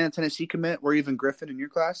Santana, Tennessee commit, or even Griffin in your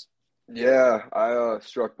class? Yeah, I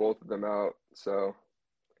struck both of them out. So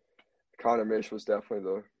Connor Mish was definitely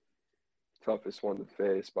the toughest one to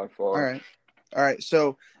face by far. All right.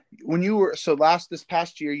 So when you were this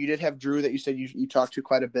past year, you did have Drew that you said you talked to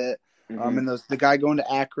quite a bit. Mm-hmm. And the guy going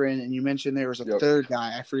to Akron, and you mentioned there was a third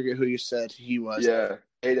guy. I forget who you said he was. Yeah,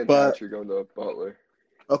 Aiden Hatcher going to Butler.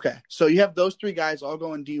 Okay, so you have those 3 guys all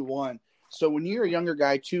going D1. So when you're a younger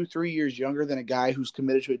guy, 2-3 years younger than a guy who's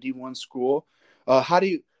committed to a D1 school, how do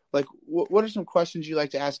you, like, what are some questions you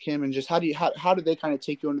like to ask him, and just how do they kind of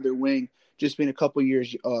take you under their wing, just being a couple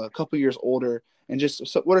years older, and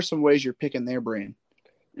just what are some ways you're picking their brain?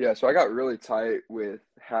 Yeah, so I got really tight with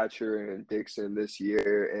Hatcher and Dixon this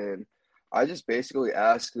year, and I just basically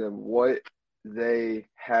asked them what they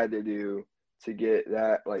had to do to get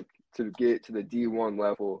that, like, to get to the D1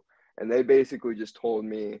 level. And they basically just told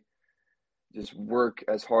me, just work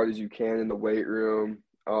as hard as you can in the weight room,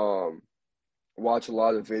 watch a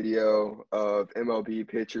lot of video of MLB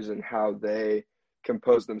pitchers and how they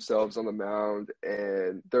compose themselves on the mound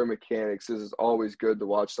and their mechanics. This is always good to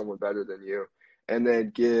watch someone better than you. And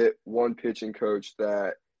then get one pitching coach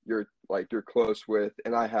that you're close with.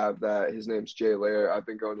 And I have that. His name's Jay Lair. I've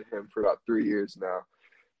been going to him for about 3 years now.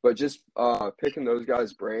 But just picking those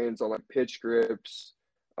guys' brains on, like, pitch grips,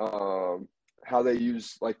 how they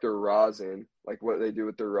use, like, their rosin, like what they do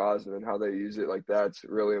with their rosin and how they use it, like, that's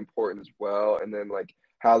really important as well. And then, like,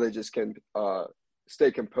 how they just can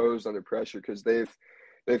stay composed under pressure, because they've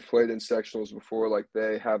played in sectionals before. Like,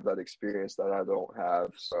 they have that experience that I don't have.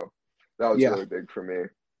 So that was really big for me.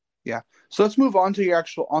 Yeah. So let's move on to your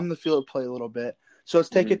actual on the field play a little bit. So let's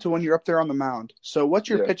take it to when you're up there on the mound. So what's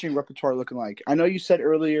your pitching repertoire looking like? I know you said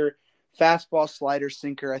earlier fastball, slider,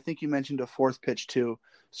 sinker. I think you mentioned a fourth pitch too.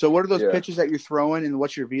 So what are those Yeah. pitches that you're throwing, and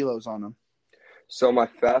what's your velos on them? So my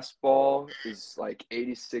fastball is like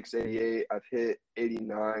 86, 88. I've hit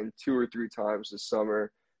 89 two or three times this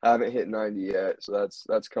summer. I haven't hit 90 yet, so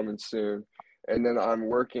that's coming soon. And then I'm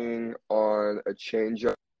working on a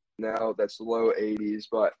changeup now that's low 80s,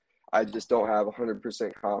 but I just don't have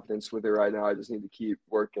 100% confidence with it right now. I just need to keep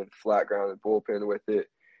working flat ground and bullpen with it.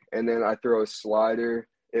 And then I throw a slider.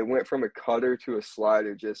 It went from a cutter to a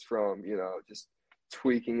slider just from, just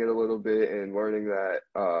tweaking it a little bit and learning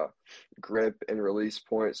that grip and release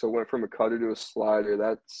point. So it went from a cutter to a slider.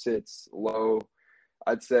 That sits low,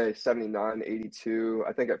 I'd say 79, 82.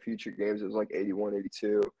 I think at future games it was like 81,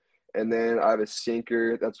 82. And then I have a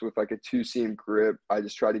sinker that's with like a two-seam grip. I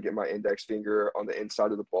just try to get my index finger on the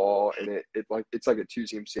inside of the ball, and it's like a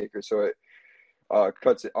two-seam sinker, so it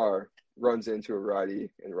cuts it or runs into a righty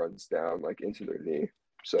and runs down like into their knee.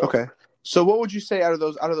 So okay. So what would you say out of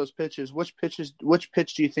those pitches? Which pitch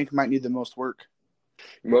do you think might need the most work?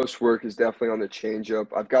 Most work is definitely on the changeup.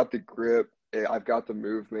 I've got the grip, I've got the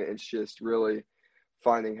movement. It's just really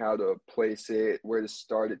finding how to place it, where to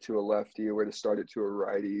start it to a lefty, where to start it to a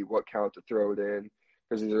righty, what count to throw it in,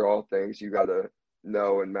 because these are all things you got to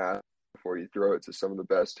know and master before you throw it to some of the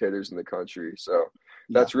best hitters in the country. So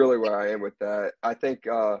that's really where I am with that. I think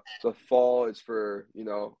the fall is for,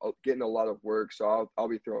 getting a lot of work, so I'll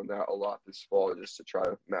be throwing that a lot this fall just to try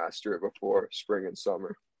to master it before spring and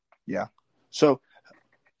summer. Yeah. So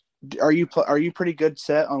are you pretty good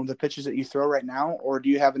set on the pitches that you throw right now, or do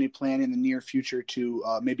you have any plan in the near future to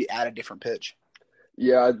maybe add a different pitch?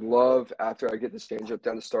 Yeah, I'd love after I get this changeup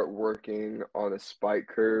down to start working on a spike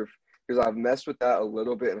curve, because I've messed with that a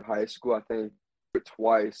little bit in high school. I think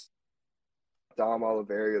twice, Dom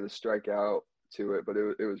Oliveira to strike out to it, but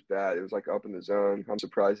it was bad. It was like up in the zone. I'm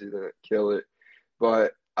surprised he didn't kill it.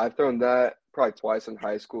 But I've thrown that probably twice in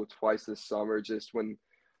high school, twice this summer, just when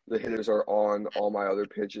the hitters are on all my other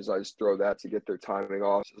pitches. I just throw that to get their timing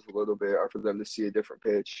off just a little bit or for them to see a different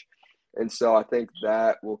pitch. And so I think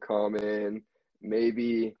that will come in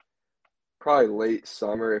maybe probably late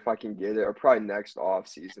summer if I can get it, or probably next off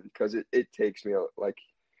season, because it takes me like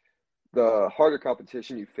the harder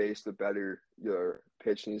competition you face, the better your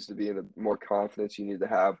pitch needs to be and the more confidence you need to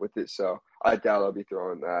have with it. So I doubt I'll be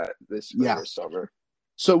throwing that this spring or summer.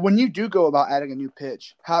 So when you do go about adding a new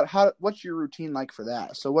pitch, what's your routine like for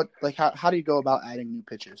that? So how do you go about adding new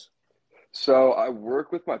pitches? So I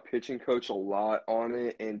work with my pitching coach a lot on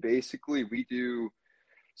it, and basically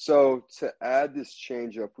so to add this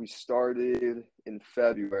changeup, we started in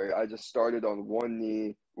February. I just started on one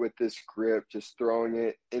knee with this grip, just throwing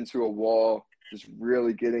it into a wall, just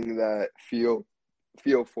really getting that feel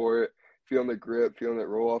for it, feeling the grip, feeling it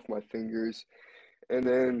roll off my fingers. And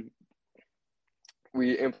then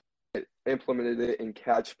we implemented it in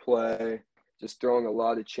catch play, just throwing a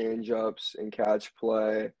lot of change-ups in catch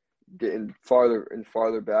play, getting farther and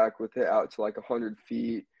farther back with it out to like 100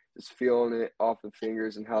 feet, just feeling it off the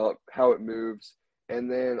fingers and how it moves. And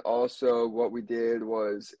then also what we did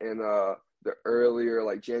was in the earlier,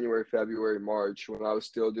 like January, February, March, when I was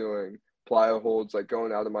still doing plyo holds, like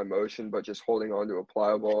going out of my motion, but just holding onto a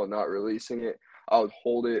plyo ball and not releasing it, I would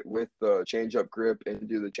hold it with the change-up grip and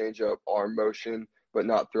do the change-up arm motion, but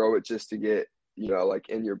not throw it, just to get, like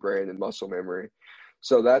in your brain and muscle memory.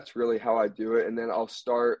 So that's really how I do it. And then I'll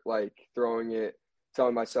start like throwing it,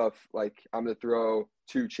 telling myself like I'm going to throw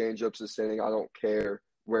 2 change-ups this inning. I don't care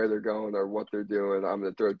where they're going or what they're doing. I'm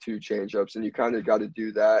going to throw 2 change-ups. And you kind of got to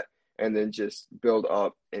do that and then just build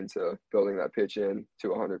up into building that pitch in to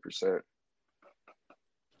 100%.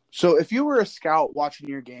 So if you were a scout watching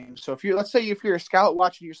your game, let's say if you're a scout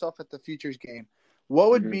watching yourself at the Futures game, what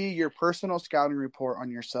would be your personal scouting report on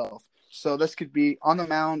yourself? So this could be on the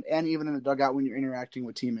mound and even in the dugout when you're interacting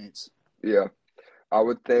with teammates. Yeah, I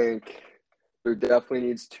would think there definitely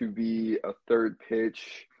needs to be a third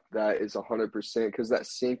pitch that is 100%, because that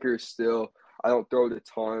sinker still, I don't throw it a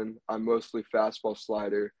ton. I'm mostly fastball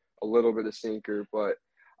slider, a little bit of sinker, but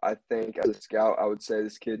I think as a scout, I would say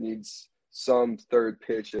this kid needs some third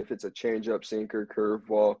pitch. If it's a changeup, sinker,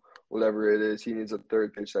 curveball, whatever it is, he needs a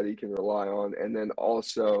third pitch that he can rely on. And then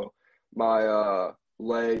also my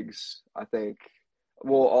legs, I think.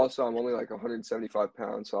 Well, also I'm only like 175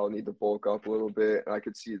 pounds, so I'll need to bulk up a little bit, and I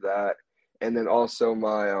could see that. And then also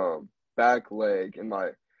my back leg and my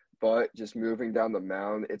butt just moving down the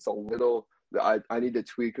mound. It's a little – I need to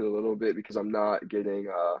tweak it a little bit because I'm not getting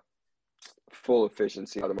full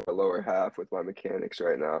efficiency out of my lower half with my mechanics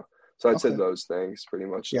right now. So I'd say those things pretty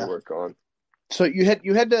much to work on. So you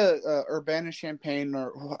had to Urbana-Champaign,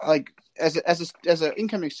 or like as an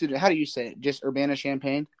incoming student, how do you say it? Just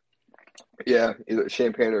Urbana-Champaign? Yeah, either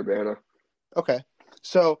Champaign or Urbana. Okay.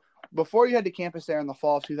 So before you head to campus there in the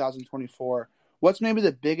fall of 2024, what's maybe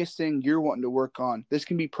the biggest thing you're wanting to work on? This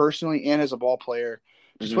can be personally and as a ball player.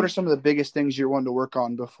 Just what are some of the biggest things you're wanting to work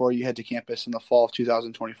on before you head to campus in the fall of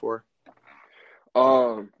 2024?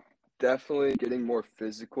 Definitely getting more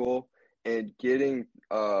physical and getting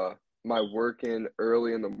my work in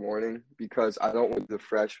early in the morning, because I don't want the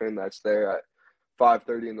freshman that's there at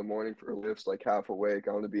 5:30 in the morning for lifts like half awake.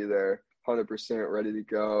 I want to be there 100% ready to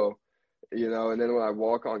go, and then when I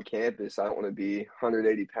walk on campus, I don't want to be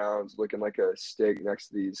 180 pounds looking like a stick next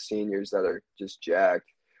to these seniors that are just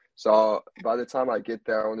jacked. So by the time I get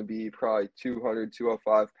there, I want to be probably 200,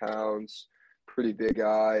 205 pounds, pretty big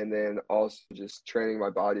guy, and then also just training my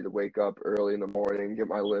body to wake up early in the morning, get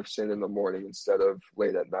my lifts in the morning instead of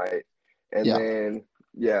late at night. And Yeah. then,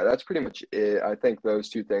 yeah, that's pretty much it. I think those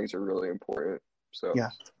two things are really important. So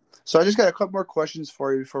Yeah. So I just got a couple more questions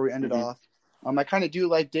for you before we end it off. I kind of do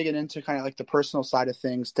like digging into kind of like the personal side of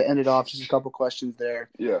things to end it off. Just a couple questions there.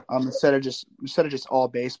 Yeah. Instead of just all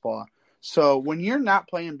baseball. So when you're not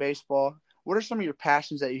playing baseball, what are some of your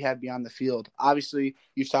passions that you have beyond the field? Obviously,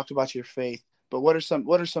 you've talked about your faith, but what are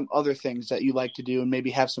some other things that you like to do and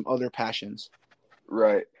maybe have some other passions?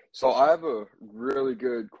 Right. So I have a really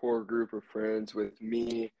good core group of friends with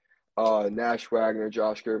me, Nash Wagner,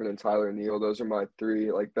 Josh Gervin, and Tyler Neal. Those are my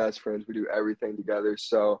three like best friends. We do everything together.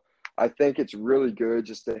 So I think it's really good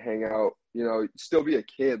just to hang out, still be a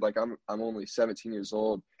kid. Like I'm only 17 years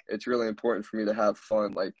old. It's really important for me to have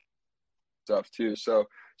fun, like stuff too. So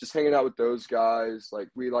just hanging out with those guys. Like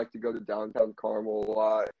we like to go to downtown Carmel a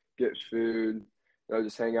lot, get food,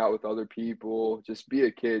 just hang out with other people, just be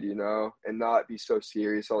a kid, and not be so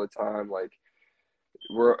serious all the time. Like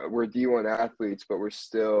we're D1 athletes, but we're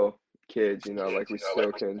still kids, like we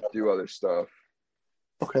still can do other stuff.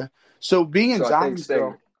 Okay. So being in So I think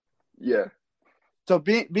Zionsville, yeah. So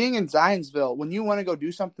being in Zionsville, when you want to go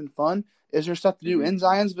do something fun, is there stuff to do in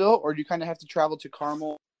Zionsville, or do you kind of have to travel to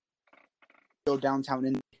Carmel, go downtown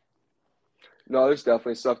Indy? No, there's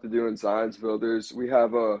definitely stuff to do in Zionsville. We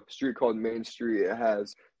have a street called Main Street. It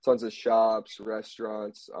has tons of shops,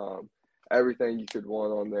 restaurants, everything you could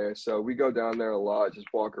want on there. So we go down there a lot, just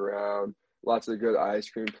walk around, lots of good ice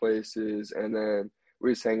cream places, and then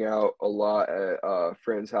we just hang out a lot at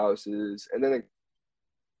friends' houses, and then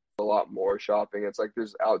a lot more shopping. It's like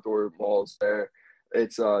there's outdoor malls there.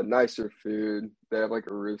 It's nicer food. They have like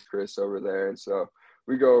a Ruth's Chris over there, and so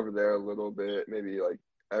we go over there a little bit, maybe like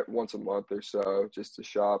once a month or so, just to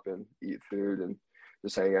shop and eat food and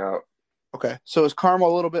just hang out. Okay, so is Carmel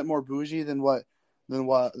a little bit more bougie than what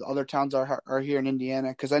other towns are here in Indiana?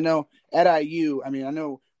 Because I know at IU, I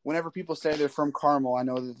know whenever people say they're from Carmel, I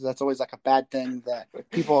know that's always like a bad thing that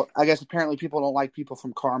people, I guess apparently people don't like people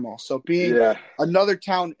from Carmel. So being another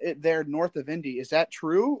town there north of Indy, is that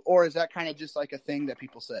true? Or is that kind of just like a thing that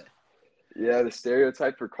people say? Yeah, the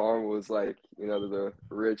stereotype for Carmel is like, the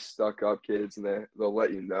rich stuck up kids, and they'll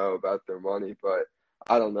let you know about their money. But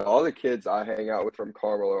I don't know. All the kids I hang out with from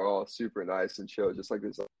Carmel are all super nice and chill, just like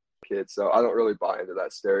this kids. So I don't really buy into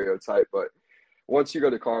that stereotype. But once you go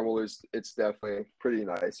to Carmel, it's definitely pretty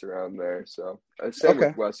nice around there. So same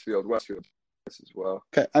with Westfield. Westfield as well.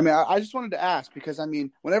 Okay. I just wanted to ask because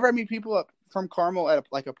whenever I meet people from Carmel at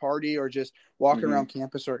a party or just walking around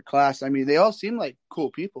campus or at class, they all seem like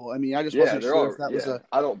cool people. I just wasn't sure if that was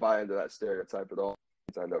I don't buy into that stereotype at all.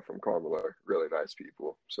 I know from Carmel are really nice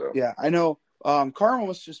people. So yeah, I know. Carmel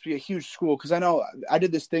must just be a huge school because I know I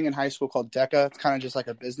did this thing in high school called DECA. It's kind of just like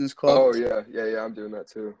a business club. Oh yeah. I'm doing that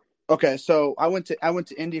too. Okay, so I went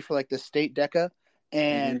to Indy for like the state DECA,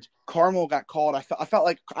 and Carmel got called. I felt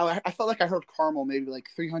like I heard Carmel maybe like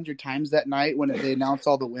 300 times that night when they announced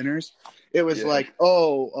all the winners. It was like,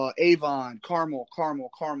 Avon, Carmel.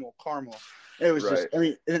 It was just,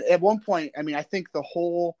 at one point, I think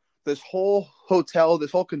this whole hotel,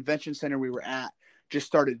 this whole convention center we were at just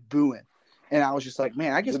started booing. And I was just like,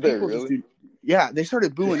 man, I guess people just do. Yeah, they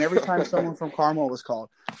started booing every time someone from Carmel was called.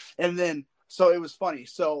 And then, so it was funny.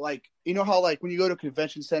 So, like, you know how, like, when you go to a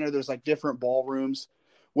convention center, there's, like, different ballrooms?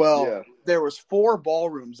 Well, there was 4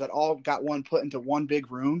 ballrooms that all got put into one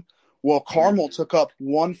big room. Well, Carmel took up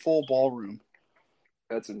one full ballroom.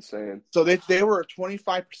 That's insane. So they were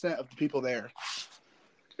 25% of the people there.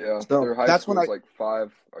 Yeah, so their high school is like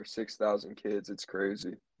 5,000 or 6,000 kids. It's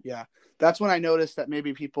crazy. Yeah, that's when I noticed that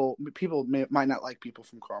maybe people might not like people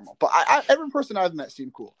from Carmel, but every person I've met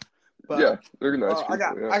seemed cool. But, yeah, they're nice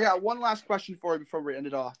people. I got one last question for you before we end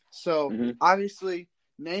it off. So obviously,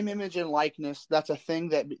 name, image, and likeness. That's a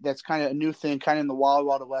thing that's kind of a new thing, kind of in the wild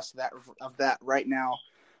west of that right now.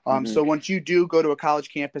 So once you do go to a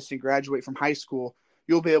college campus and graduate from high school,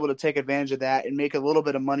 you'll be able to take advantage of that and make a little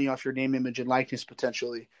bit of money off your name, image, and likeness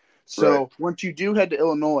potentially. So once you do head to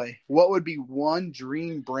Illinois, what would be one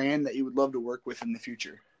dream brand that you would love to work with in the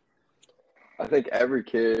future? I think every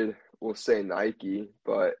kid will say Nike,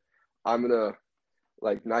 but I'm gonna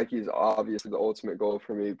Nike is obviously the ultimate goal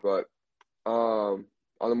for me, but on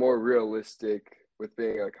a more realistic with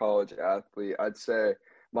being a college athlete, I'd say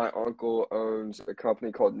my uncle owns a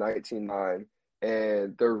company called 199,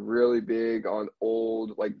 and they're really big on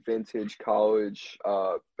old vintage college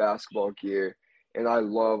basketball gear. And I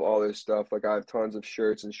love all this stuff. I have tons of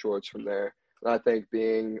shirts and shorts from there. And I think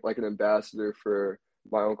being an ambassador for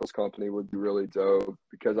my uncle's company would be really dope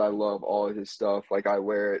because I love all of his stuff. I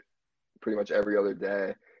wear it pretty much every other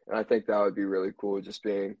day. And I think that would be really cool, just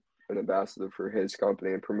being an ambassador for his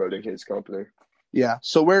company and promoting his company. Yeah.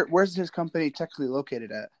 So where's his company technically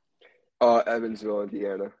located at? Evansville,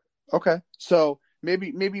 Indiana. Okay. So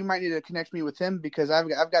maybe you might need to connect me with him because I've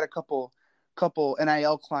got a couple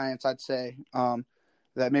NIL clients, I'd say,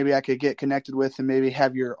 that maybe I could get connected with and maybe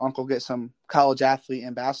have your uncle get some college athlete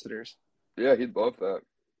ambassadors. Yeah, he'd love that.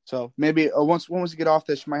 So maybe once we get off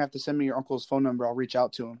this, you might have to send me your uncle's phone number. I'll reach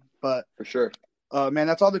out to him. But for sure. Man,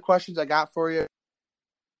 that's all the questions I got for you on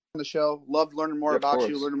the show. Loved learning more about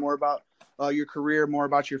you, learning more about your career, more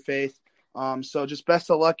about your faith. So just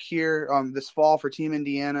best of luck here this fall for Team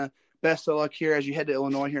Indiana. Best of luck here as you head to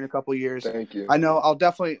Illinois here in a couple of years. Thank you. I know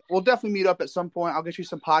we'll definitely meet up at some point. I'll get you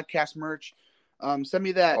some podcast merch. Send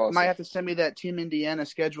me that. Awesome. Might have to send me that Team Indiana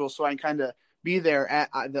schedule so I can kind of be there at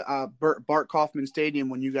the Bart Kaufman Stadium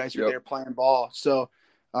when you guys are there playing ball. So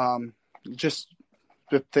just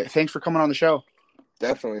thanks for coming on the show.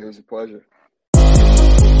 Definitely. It was a pleasure.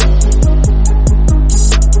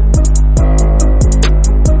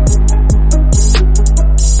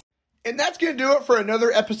 And that's going to do it for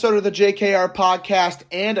another episode of the JKR podcast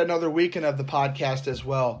and another weekend of the podcast as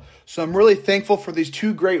well. So I'm really thankful for these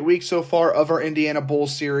 2 great weeks so far of our Indiana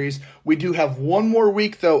Bulls series. We do have one more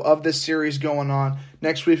week, though, of this series going on.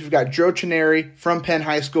 Next week, we've got Joe Chineri from Penn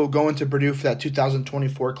High School going to Purdue for that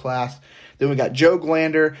 2024 class. Then we got Joe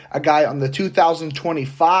Glander, a guy on the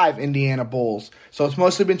 2025 Indiana Bulls. So it's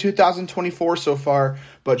mostly been 2024 so far,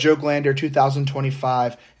 but Joe Glander,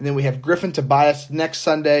 2025. And then we have Griffin Tobias next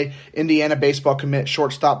Sunday, Indiana baseball commit,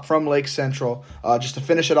 shortstop from Lake Central. Just to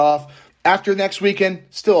finish it off, after next weekend,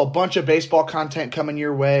 still a bunch of baseball content coming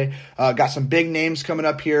your way. Got some big names coming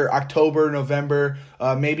up here, October, November,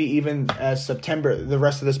 maybe even September, the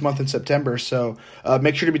rest of this month in September. So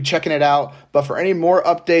make sure to be checking it out. But for any more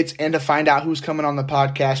updates and to find out who's coming on the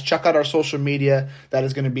podcast, check out our social media. That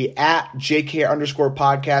is going to be at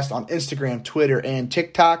JKR_podcast on Instagram, Twitter, and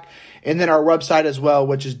TikTok. And then our website as well,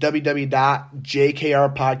 which is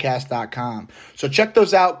www.jkrpodcast.com. So check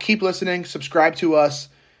those out. Keep listening. Subscribe to us.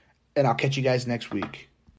 And I'll catch you guys next week.